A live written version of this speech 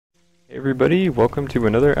Everybody, welcome to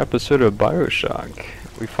another episode of BioShock.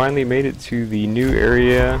 We finally made it to the new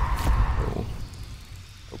area. Oh.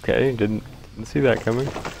 Okay, didn't see that coming.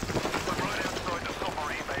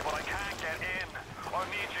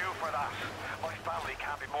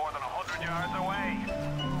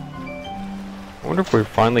 I wonder if we're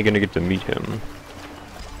finally gonna get to meet him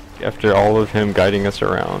after all of him guiding us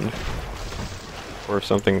around, or if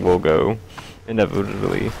something will go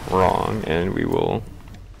inevitably wrong and we will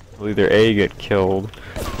either A, get killed,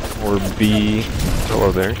 or B,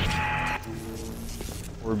 hello there,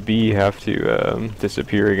 or B, have to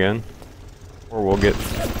disappear again, or we'll get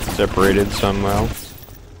separated somehow.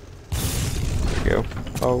 There we go.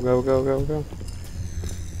 Oh, go.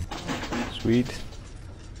 Sweet.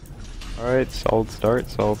 Alright, solid start.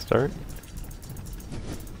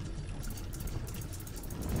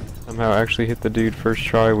 Somehow actually hit the dude first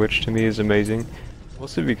try, which to me is amazing.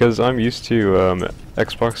 Mostly because I'm used to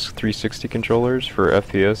Xbox 360 controllers for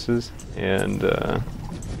FPSs, and I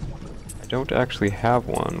don't actually have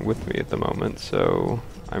one with me at the moment, so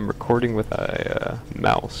I'm recording with a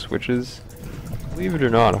mouse, which is, believe it or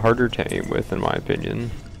not, harder to aim with in my opinion.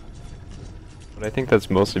 But I think that's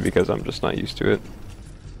mostly because I'm just not used to it.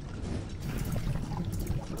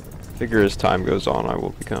 I figure as time goes on I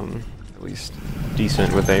will become at least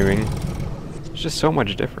decent with aiming. It's just so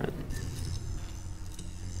much different.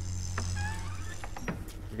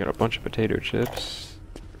 We got a bunch of potato chips.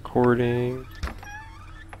 Recording.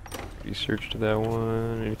 Research to that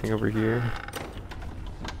one. Anything over here?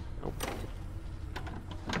 Nope.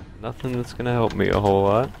 Nothing that's gonna help me a whole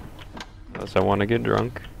lot. Unless I want to get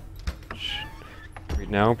drunk. Which, right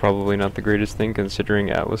now, probably not the greatest thing considering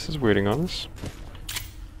Atlas is waiting on us.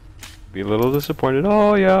 Be a little disappointed.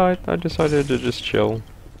 Oh yeah, I decided to just chill.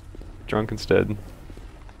 Drunk instead.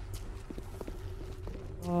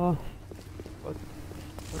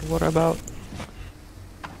 What about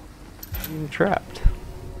being trapped?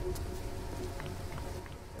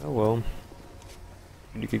 Oh well.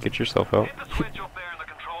 You could get yourself out. Hit the switch up there in the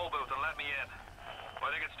control booth and let me in.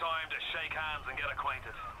 I think it's time to shake hands and get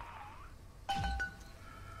acquainted.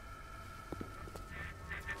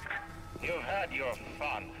 You've had your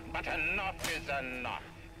fun, but enough is enough.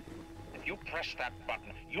 If you press that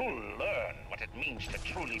button, you'll learn what it means to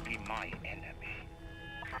truly be my enemy.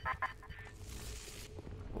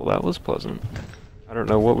 Well, that was pleasant. I don't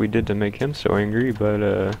know what we did to make him so angry,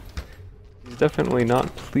 but he's definitely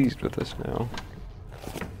not pleased with us now.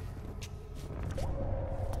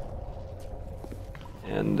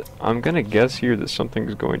 And I'm gonna guess here that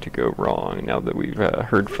something's going to go wrong now that we've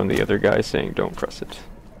heard from the other guy saying don't press it.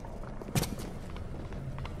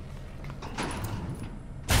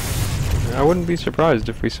 I wouldn't be surprised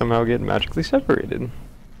if we somehow get magically separated.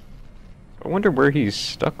 I wonder where he's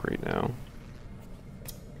stuck right now.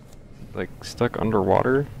 Like, stuck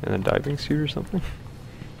underwater in a diving suit or something?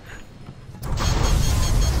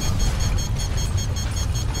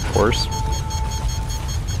 Of course.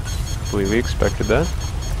 Completely expected that.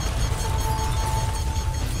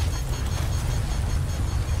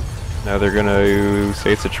 Now they're gonna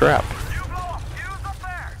say it's a trap.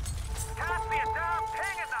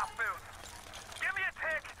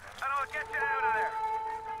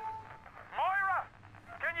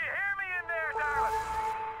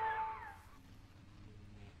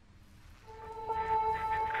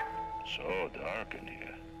 So dark in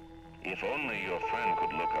here. If only your friend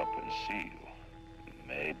could look up and see you.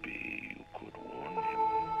 Maybe you could warn him.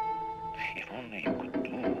 If only you could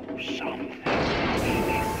do something.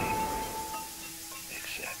 Anything.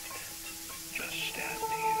 Except just stand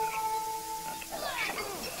here and watch him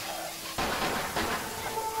die.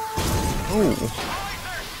 Oh.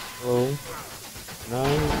 Hello. No,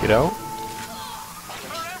 get out.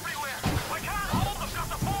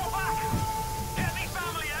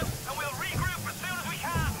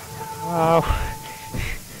 Wow.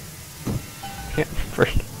 Can't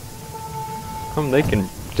break. They can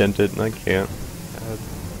dent it and I can't.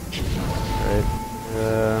 Alright.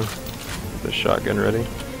 The shotgun ready.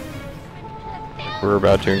 Like we're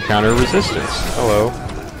about to encounter resistance. Hello.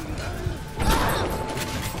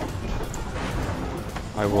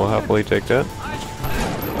 I will happily take that.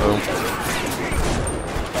 Hello.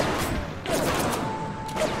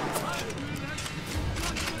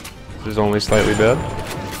 This is only slightly bad.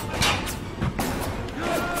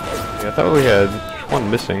 Yeah, I thought we had one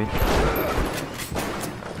missing.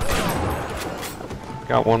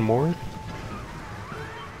 Got one more?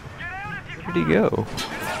 Where did he go?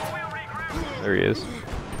 There he is.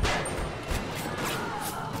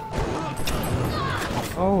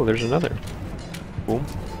 Oh, there's another. Cool.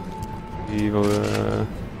 We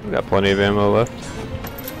got plenty of ammo left.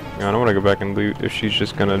 I don't want to go back and loot if she's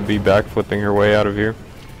just gonna be backflipping her way out of here.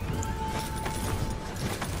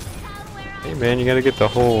 Hey man, you gotta get the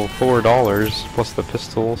whole $4 plus the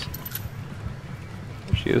pistols.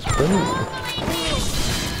 There she is. Boom.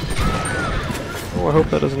 Oh, I hope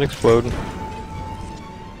that doesn't explode.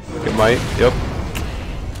 Look, it might. Yep.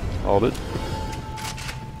 Called it.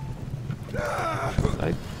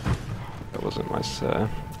 That wasn't my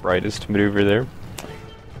brightest maneuver there.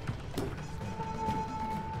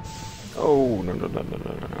 Oh, no. I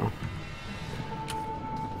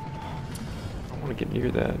don't want to get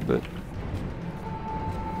near that, but...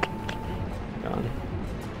 Hang on.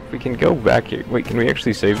 If we can go back here... Wait, can we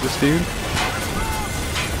actually save this dude?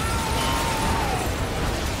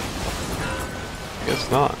 I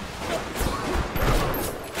guess not.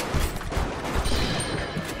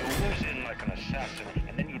 You whiz in like an assassin,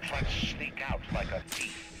 and then you try to sneak out like a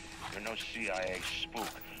thief. You're no CIA spook.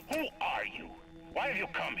 Who are you? Why have you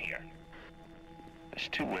come here? There's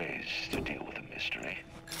two ways to deal with a mystery.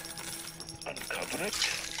 Uncover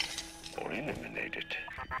it, or eliminate it.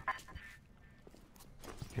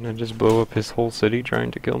 Can I just blow up his whole city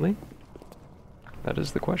trying to kill me? That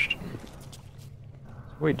is the question.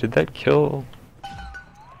 Wait, did that kill... Get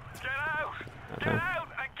out! Get out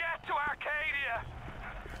and get to Arcadia!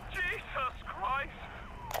 Jesus Christ!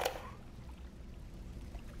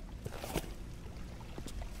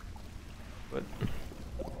 But...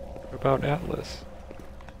 What about Atlas?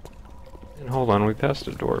 And hold on, we passed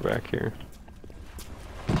a door back here.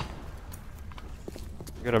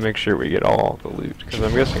 We gotta make sure we get all the loot, because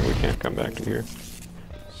I'm guessing we can't come back to here.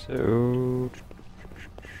 So...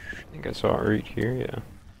 I think I saw it right here, yeah.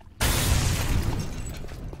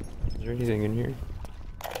 Is there anything in here?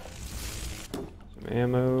 Some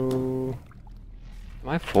ammo... Am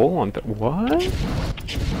I full on... What?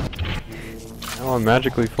 Now I'm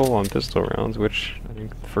magically full on pistol rounds, which I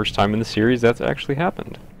think the first time in the series that's actually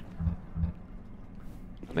happened.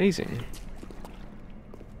 Amazing.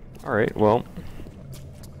 Alright, well...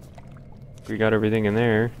 We got everything in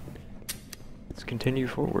there. Let's continue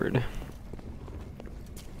forward.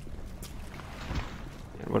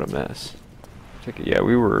 And what a mess. Take it, yeah,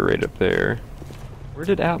 we were right up there. Where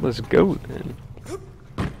did Atlas go then?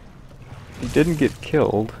 He didn't get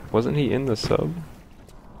killed. Wasn't he in the sub?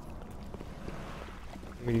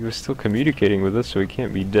 I mean, he was still communicating with us, so he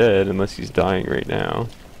can't be dead unless he's dying right now.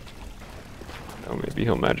 Oh, maybe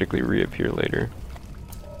he'll magically reappear later.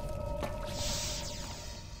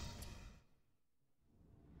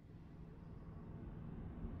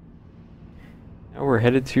 Now we're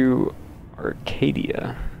headed to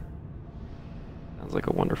Arcadia. Sounds like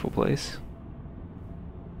a wonderful place.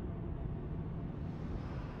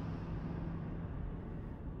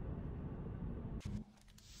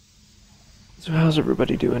 So how's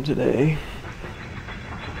everybody doing today?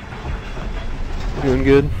 Doing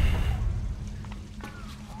good?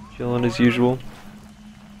 Chilling as usual?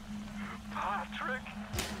 Patrick!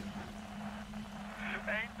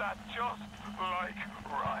 Ain't that just like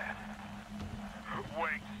Ryan?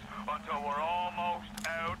 Waits until we're almost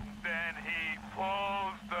out and then he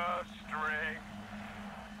pulls the string.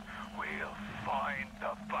 We'll find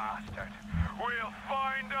the bastard. We'll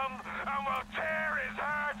find him and we'll tear his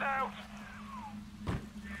heart out.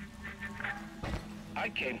 I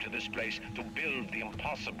came to this place to build the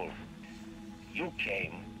impossible. You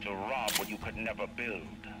came to rob what you could never build.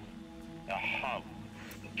 A hum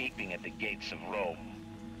gaping at the gates of Rome.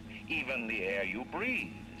 Even the air you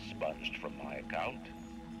breathe is sponged from my account.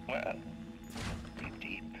 Well, be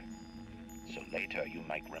deep. So later you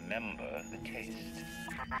might remember the taste.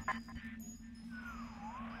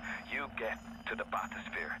 You get to the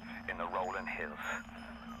bathysphere in the rolling hills.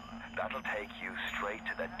 That'll take you straight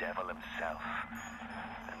to the devil himself.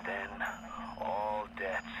 And then all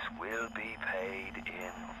debts will be paid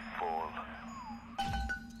in full.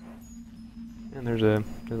 And there's a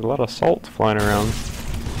lot of salt flying around.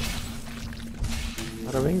 A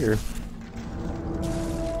lot of anger.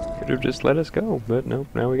 Could have just let us go, but nope,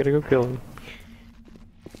 now we gotta go kill him.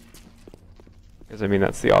 Because I mean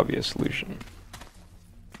that's the obvious solution.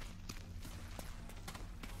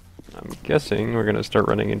 I'm guessing we're gonna start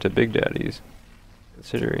running into Big Daddies.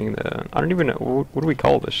 Considering the... I don't even know... What do we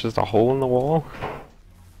call this? Just a hole in the wall?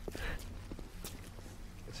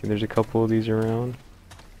 See, there's a couple of these around.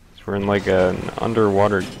 So we're in like an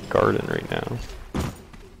underwater garden right now.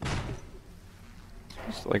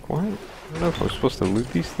 Just like, what? I don't know if I'm supposed to loot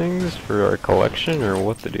these things for our collection or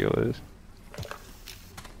what the deal is.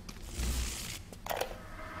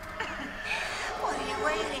 What are you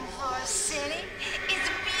waiting for, city? It's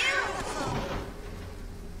beautiful.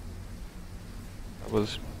 That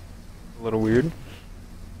was a little weird.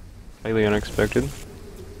 Highly unexpected.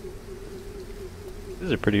 This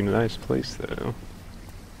is a pretty nice place though.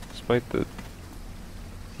 Despite the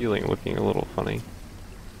ceiling looking a little funny.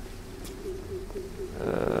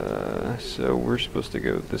 So we're supposed to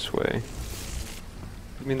go this way.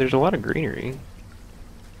 I mean, there's a lot of greenery.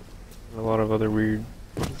 A lot of other weird...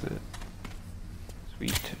 What is it?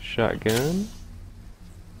 Sweet shotgun.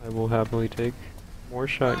 I will happily take more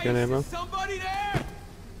shotgun ammo. Somebody there?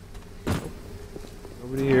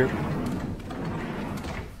 Nobody here.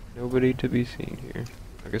 Nobody to be seen here.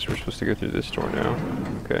 I guess we're supposed to go through this door now.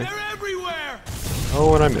 Okay. They're everywhere.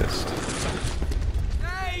 Oh, and I missed.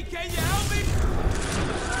 Hey, can you help me?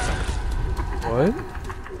 What?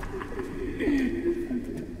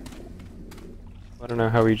 I don't know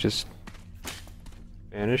how he just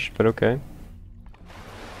vanished, but okay.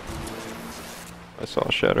 I saw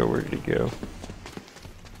a shadow. Where did he go?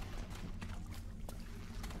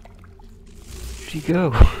 Where'd he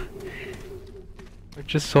go? I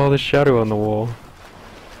just saw the shadow on the wall.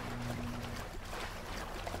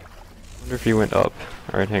 Wonder if he went up.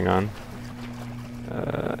 Alright, hang on.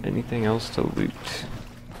 Anything else to loot?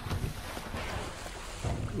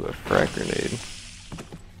 Ooh, a frag grenade.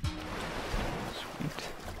 Sweet.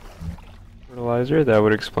 Fertilizer, that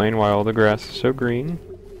would explain why all the grass is so green.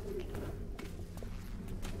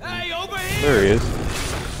 Hey, over here! There he is.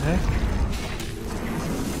 What the heck?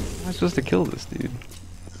 How am I supposed to kill this dude?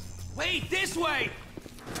 Wait, this way!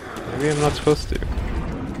 Maybe I'm not supposed to.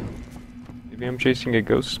 Maybe I'm chasing a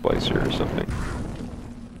ghost splicer or something.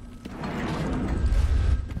 I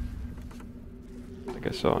don't think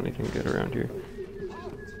I saw anything good around here.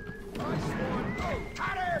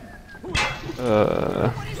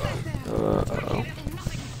 Uh-oh.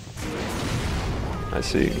 I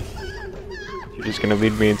see. You're just gonna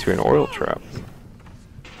lead me into an oil trap.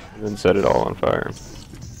 And then set it all on fire.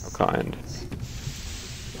 How kind.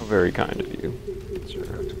 How very kind of you, sir.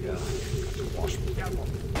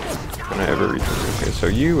 Can I ever reach this? Okay, so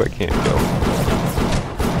you I can't kill.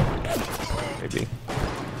 Maybe.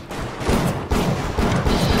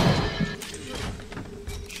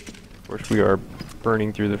 Of course we are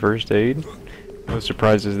burning through the first aid. No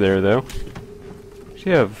surprises there though.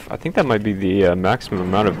 Actually I think that might be the maximum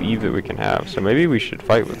amount of Eve that we can have, so maybe we should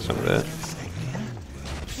fight with some of that.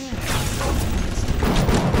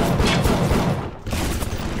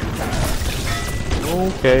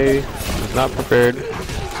 Okay, was not prepared.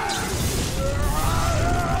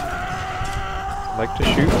 I'd like to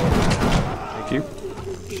shoot. Thank you.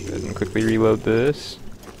 Go ahead and quickly reload this.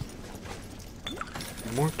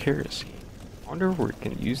 More kerosene. I wonder if we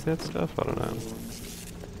can use that stuff? I don't know.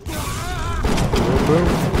 Boom, boom.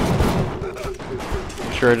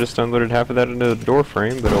 I'm sure I just unloaded half of that into the door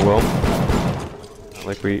frame, but oh well. Not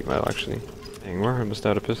like well actually, dang, we're almost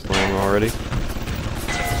out of pistol ammo already.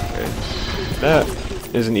 Okay. That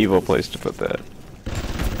is an evil place to put that.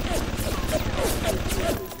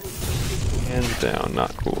 Hands down,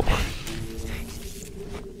 not cool.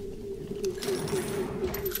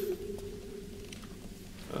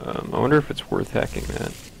 I wonder if it's worth hacking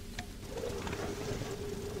that.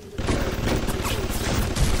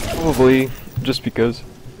 Probably, just because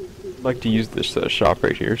I'd like to use this shop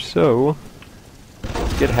right here, so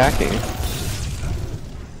let's get hacking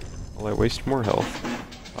while I waste more health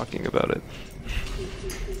talking about it.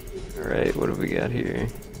 Alright, what do we got here?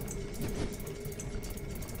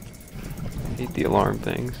 I hate the alarm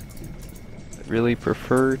things. I'd really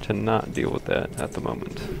prefer to not deal with that at the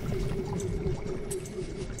moment.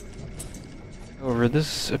 However,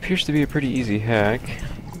 this appears to be a pretty easy hack.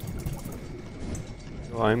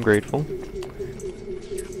 So I'm grateful.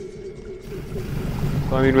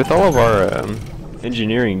 So, I mean, with all of our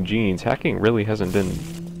engineering genes, hacking really hasn't been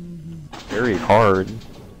very hard.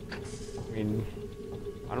 I mean,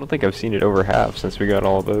 I don't think I've seen it over half since we got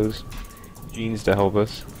all those genes to help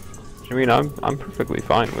us. Which, I mean, I'm perfectly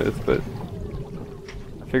fine with, but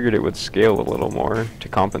I figured it would scale a little more to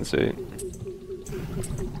compensate.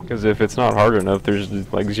 Because if it's not hard enough, there's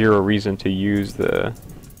like zero reason to use the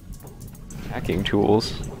hacking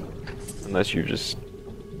tools. Unless you're just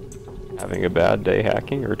having a bad day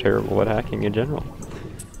hacking or terrible at hacking in general.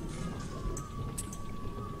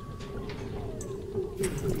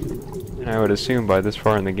 And I would assume by this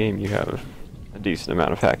far in the game you have a decent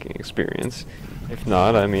amount of hacking experience. If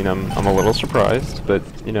not, I mean, I'm a little surprised, but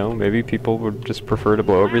you know, maybe people would just prefer to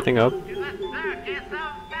blow everything up.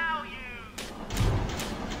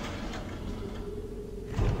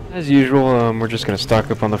 As usual, we're just gonna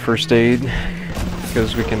stock up on the first aid,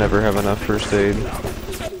 because we can never have enough first aid.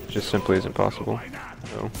 It just simply isn't possible.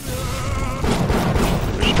 So,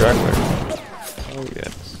 straggler. Oh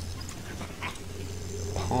yes.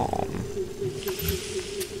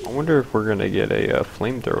 I wonder if we're gonna get a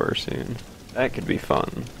flamethrower soon. That could be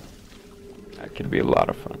fun. That could be a lot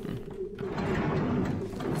of fun.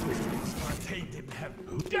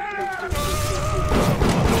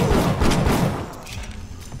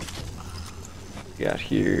 Got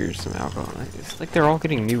here some alcohol. It's like they're all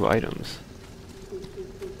getting new items.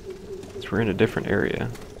 So we're in a different area.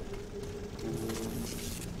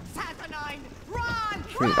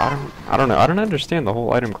 I don't know. I don't understand the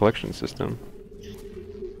whole item collection system.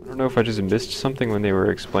 I don't know if I just missed something when they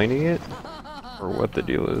were explaining it, or what the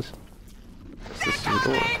deal is. This is the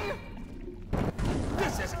door.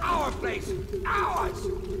 This is our place, ours.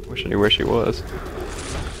 Wish I knew where she was.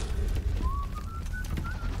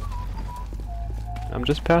 I'm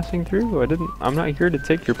just passing through. I'm not here to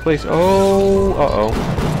take your place. Oh,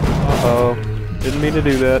 uh-oh. Didn't mean to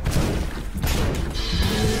do that.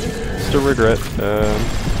 Still regret. Man.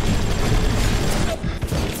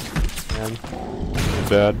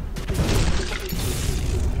 Bad.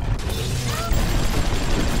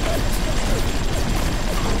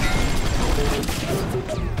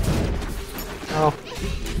 Oh.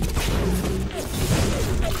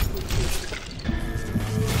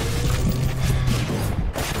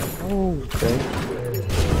 Okay.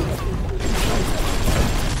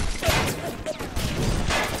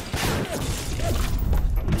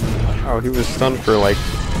 Oh, he was stunned for like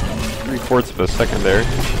 3/4 of a second there.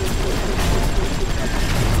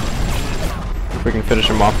 If we can finish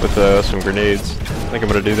him off with some grenades. I think I'm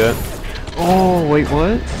gonna do that. Oh, wait,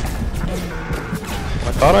 what?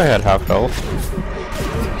 I thought I had half health.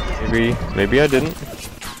 Maybe I didn't.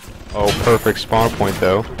 Oh, perfect spawn point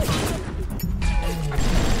though.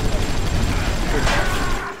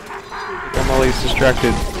 I'm always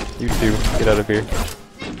distracted. You two, get out of here.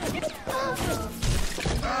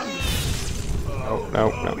 Oh,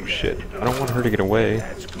 no, shit. I don't want her to get away.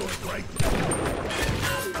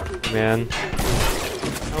 Man.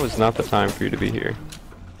 That was not the time for you to be here.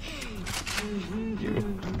 You.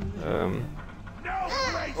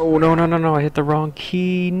 Oh, no, I hit the wrong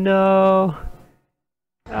key. No.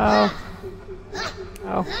 No.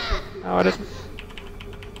 No, I didn't.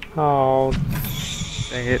 Oh.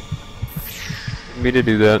 Dang it. Didn't mean to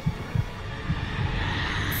do that.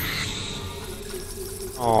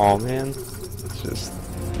 Oh man, it's just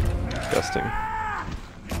disgusting.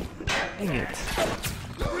 Dang it.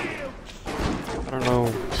 I don't know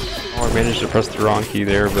how I managed to press the wrong key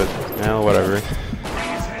there, but now whatever.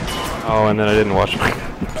 Oh, and then I didn't watch my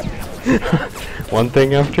one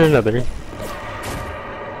thing after another.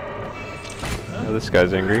 Oh, this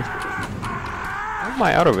guy's angry. Why am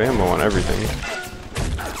I out of ammo on everything?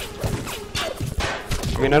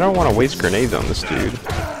 I mean, I don't want to waste grenades on this dude.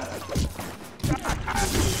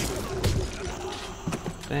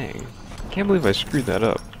 Dang. I can't believe I screwed that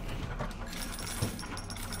up.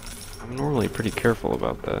 I'm normally pretty careful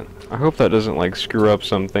about that. I hope that doesn't, like, screw up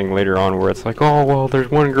something later on where it's like, oh, well,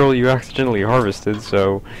 there's one girl you accidentally harvested,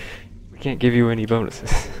 so we can't give you any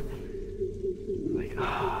bonuses. Like,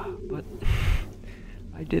 but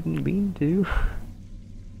I didn't mean to.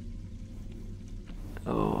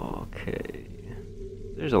 Okay.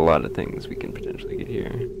 There's a lot of things we can potentially get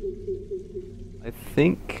here. I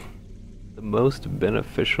think the most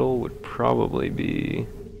beneficial would probably be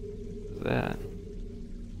that.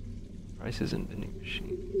 Prices in vending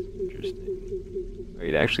machines. Interesting.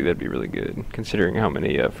 Wait, actually that'd be really good, considering how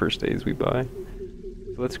many first aids we buy.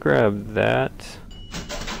 So let's grab that.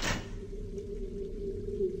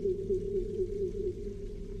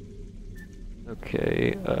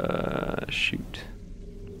 Okay, shoot.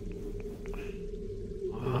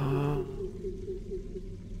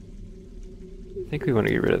 I think we want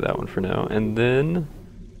to get rid of that one for now, and then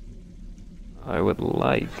I would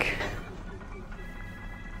like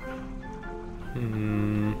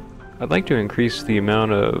I'd like to increase the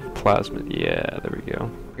amount of plasma. Yeah, there we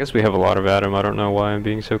go. I guess we have a lot of atom. I don't know why I'm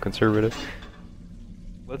being so conservative.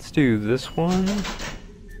 Let's do this one.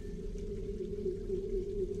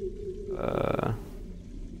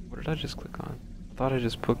 What did I just click on? I thought I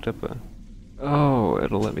just picked up a... Oh,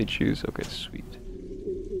 it'll let me choose. Okay, sweet.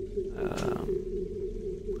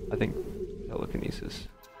 I think telekinesis.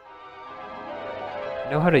 I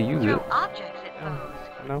know how to use it. I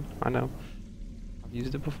know. I've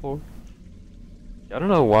used it before. I don't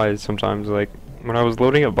know why sometimes, like, when I was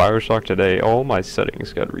loading up BioShock today, all my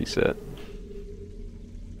settings got reset.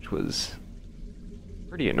 Which was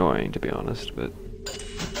pretty annoying, to be honest, but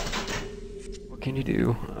what can you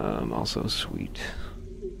do? Also sweet.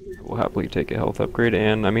 We'll happily take a health upgrade,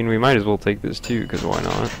 and I mean, we might as well take this too, because why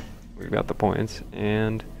not? We've got the points.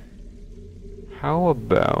 And how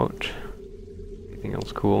about Anything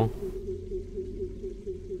else cool?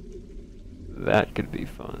 That could be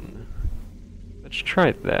fun. Let's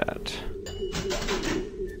try that.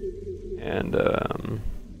 And,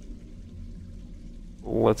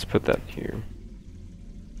 let's put that here.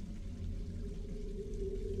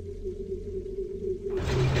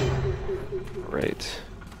 Right.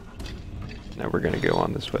 Now we're gonna go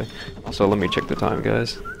on this way. Also, let me check the time,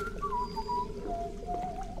 guys.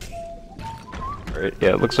 Alright, yeah,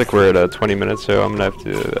 it looks like we're at 20 minutes, so I'm gonna have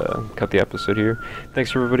to cut the episode here.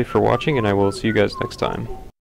 Thanks everybody for watching, and I will see you guys next time.